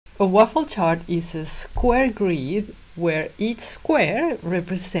A waffle chart is a square grid where each square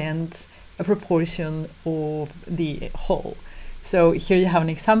represents a proportion of the whole. So here you have an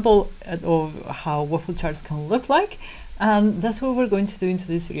example of how waffle charts can look like, and that's what we're going to do into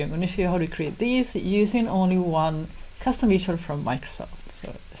this video. I'm going to show you how to create these using only one custom visual from Microsoft.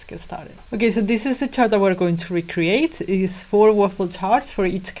 So let's get started. Okay, so this is the chart that we're going to recreate. It is 4 waffle charts for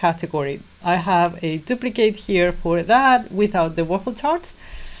each category. I have a duplicate here for that without the waffle charts.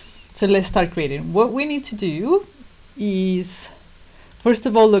 So let's start creating. What we need to do is, first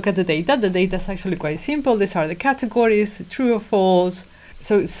of all, look at the data. The data is actually quite simple. These are the categories, true or false.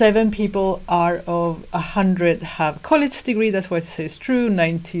 So 7 people out of 100 have college degree. That's why it says true.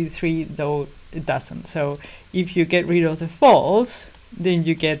 93 though it doesn't. So if you get rid of the false, then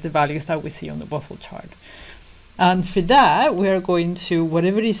you get the values that we see on the waffle chart. And for that, we are going to,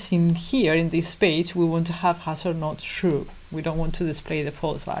 whatever is in here in this page, we want to have has or not true. We don't want to display the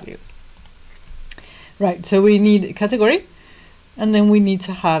false values. Right, so we need a category, and then we need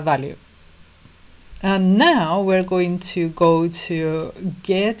to have value. And now we're going to go to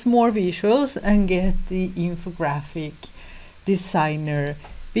get more visuals and get the infographic designer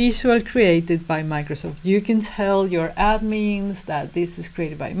visual created by Microsoft. You can tell your admins that this is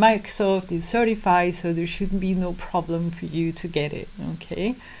created by Microsoft, it's certified, so there should be no problem for you to get it,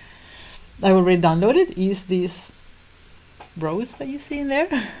 okay? I already downloaded is this rose that you see in there,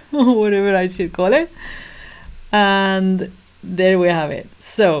 or whatever I should call it. And there we have it.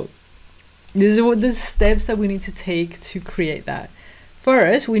 So this is what the steps that we need to take to create that.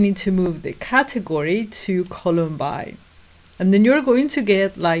 First, we need to move the category to column by. And then you're going to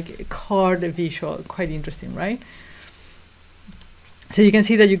get like a card visual, quite interesting, right? So you can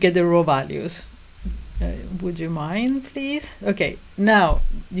see that you get the raw values. Would you mind, please? Okay, now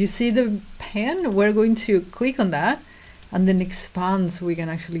you see the pen? We're going to click on that and then expand so we can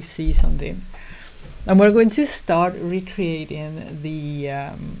actually see something. And we're going to start recreating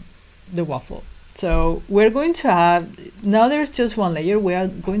the waffle. So we're going to add, now there's just one layer, we are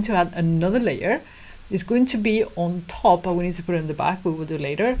going to add another layer. It's going to be on top, but we need to put it in the back, we will do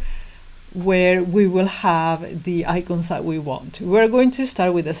later, where we will have the icons that we want. We're going to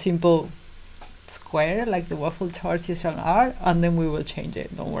start with a simple square, like the waffle charts usually are, and then we will change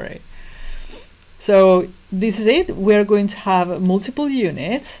it, don't worry. So this is it. We're going to have multiple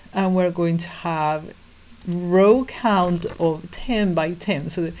units, and we're going to have row count of 10 by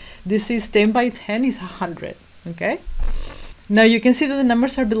 10. So this is 10 by 10 is 100, okay? Now you can see that the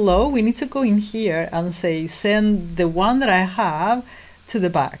numbers are below. We need to go in here and say, send the one that I have to the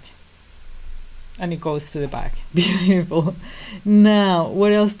back. And it goes to the back. Beautiful. Now,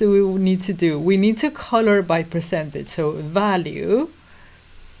 what else do we need to do? We need to color by percentage. So value.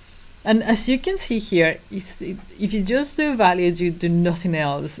 And as you can see here, if you just do value, you do nothing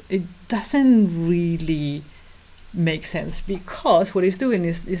else, it doesn't really make sense, because what it's doing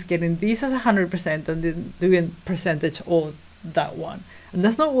is getting this as 100% and then doing percentage of that one. And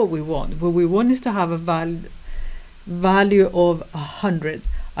that's not what we want. What we want is to have a value of 100.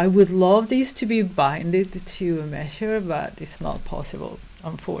 I would love this to be binded to a measure, but it's not possible,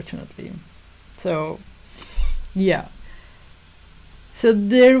 unfortunately. So yeah. So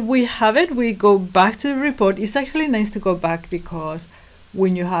there we have it. We go back to the report. It's actually nice to go back, because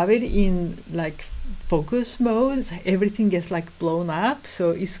when you have it in like focus mode, everything gets like blown up.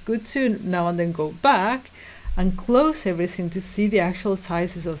 So it's good to now and then go back and close everything to see the actual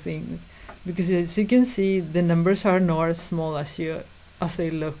sizes of things, because as you can see, the numbers are not as small as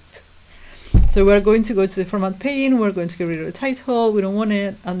they looked. So we're going to go to the format pane. We're going to get rid of the title. We don't want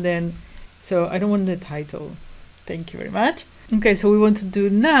it. And then, so I don't want the title. Thank you very much. Okay, so what we want to do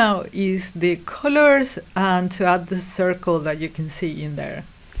now is the colors and to add the circle that you can see in there.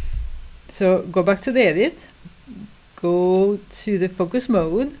 So go back to the edit, go to the focus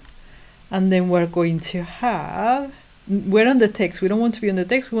mode, and then we're going to have, we're on the text. We don't want to be on the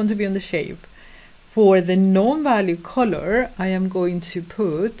text, we want to be on the shape. For the non-value color, I am going to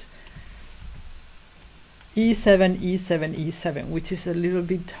put E7, E7, E7, which is a little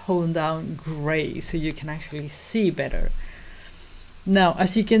bit toned down gray, so you can actually see better. Now,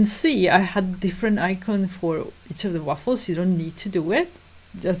 as you can see, I had different icon for each of the waffles. You don't need to do it.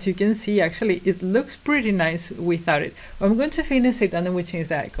 As you can see, actually, it looks pretty nice without it. I'm going to finish it and then we change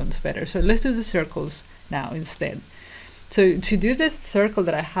the icons better. So let's do the circles now instead. So to do this circle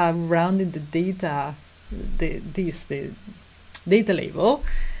that I have rounding the data, the data label,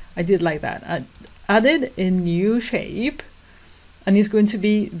 I did like that. I added a new shape, and it's going to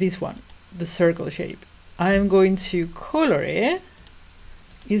be this one, the circle shape. I am going to color it.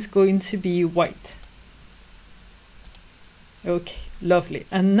 It's going to be white. Okay, lovely.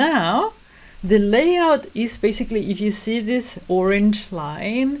 And now the layout is basically, if you see this orange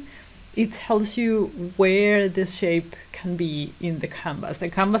line, it tells you where the shape can be in the canvas. The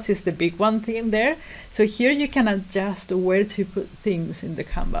canvas is the big one thing there. So here you can adjust where to put things in the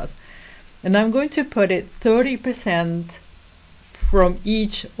canvas. And I'm going to put it 30% from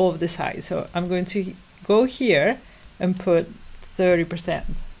each of the sides. So I'm going to go here and put 30%.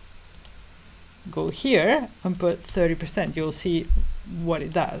 Go here and put 30%. You'll see what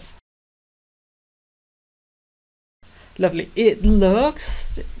it does. Lovely. It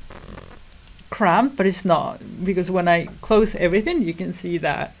looks cramped, but it's not, because when I close everything, you can see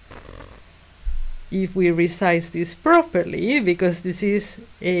that if we resize this properly, because this is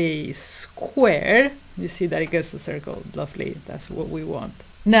a square, you see that it gets a circle. Lovely. That's what we want.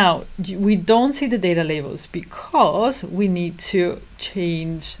 Now, we don't see the data labels because we need to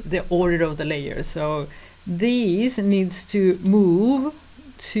change the order of the layers. So these needs to move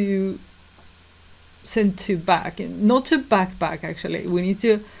to send to back, not to back actually. We need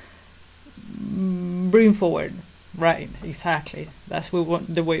to bring forward. Right, exactly. That's what we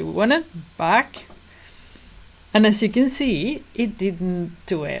want, the way we want it, back. And as you can see, it didn't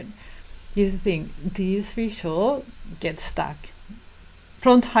do it. Here's the thing, this visual gets stuck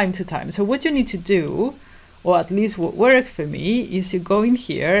from time to time. So what you need to do, or at least what works for me, is you go in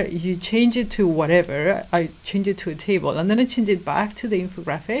here, you change it to whatever. I change it to a table, and then I change it back to the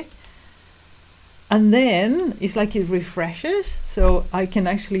infographic. And then it's like it refreshes, so I can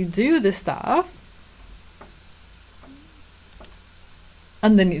actually do the stuff.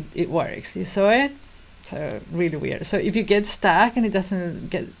 And then it works. You saw it? So really weird. So if you get stuck and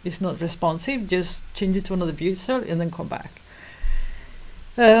it's not responsive, just change it to another view cell and then come back.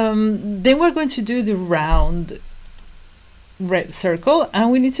 Then we're going to do the round red circle,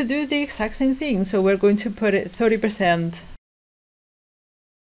 and we need to do the exact same thing. So we're going to put it 30%,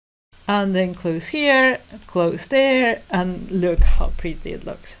 and then close here, close there, and look how pretty it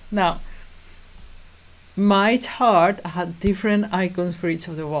looks. Now, my chart had different icons for each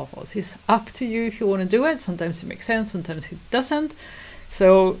of the waffles. It's up to you if you want to do it. Sometimes it makes sense, sometimes it doesn't.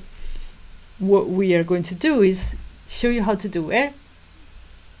 So what we are going to do is show you how to do it,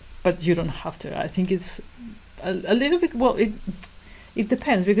 but you don't have to. I think it's a little bit, well, it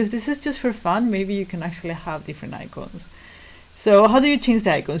depends, because this is just for fun. Maybe you can actually have different icons. So how do you change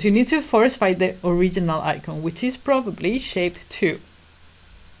the icons? You need to first find the original icon, which is probably shape 2.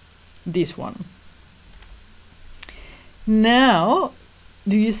 This one. Now,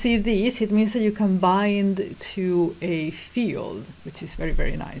 do you see this? It means that you can bind to a field, which is very,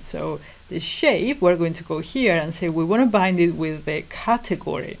 very nice. So the shape, we're going to go here and say we want to bind it with the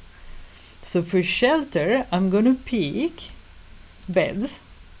category. So for shelter, I'm going to pick beds.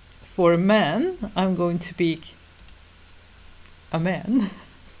 For men, I'm going to pick a man.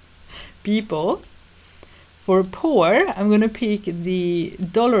 People. For poor, I'm going to pick the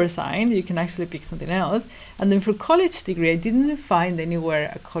 $sign. You can actually pick something else. And then for college degree, I didn't find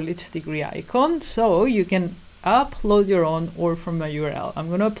anywhere a college degree icon. So you can upload your own or from a URL. I'm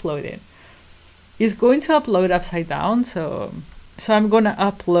going to upload it. It's going to upload upside down. So I'm going to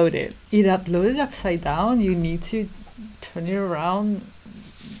upload it. It uploaded upside down. You need to turn it around.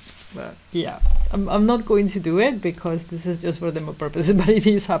 But yeah, I'm not going to do it because this is just for demo purposes, but it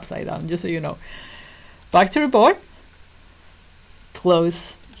is upside down, just so you know. Back to report,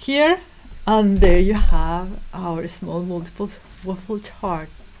 close here, and there you have our small multiples waffle chart.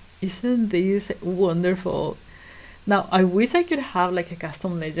 Isn't this wonderful? Now, I wish I could have like a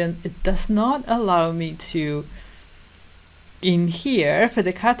custom legend. It does not allow me to, in here for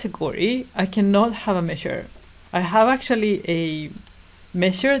the category, I cannot have a measure. I have actually a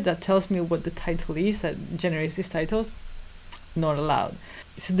measure that tells me what the title is, that generates these titles. Not allowed.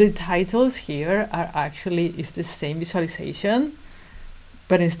 So the titles here are actually is the same visualization,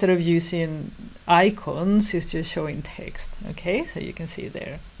 but instead of using icons, it's just showing text. Okay, so you can see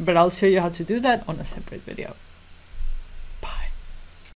there. But I'll show you how to do that on a separate video.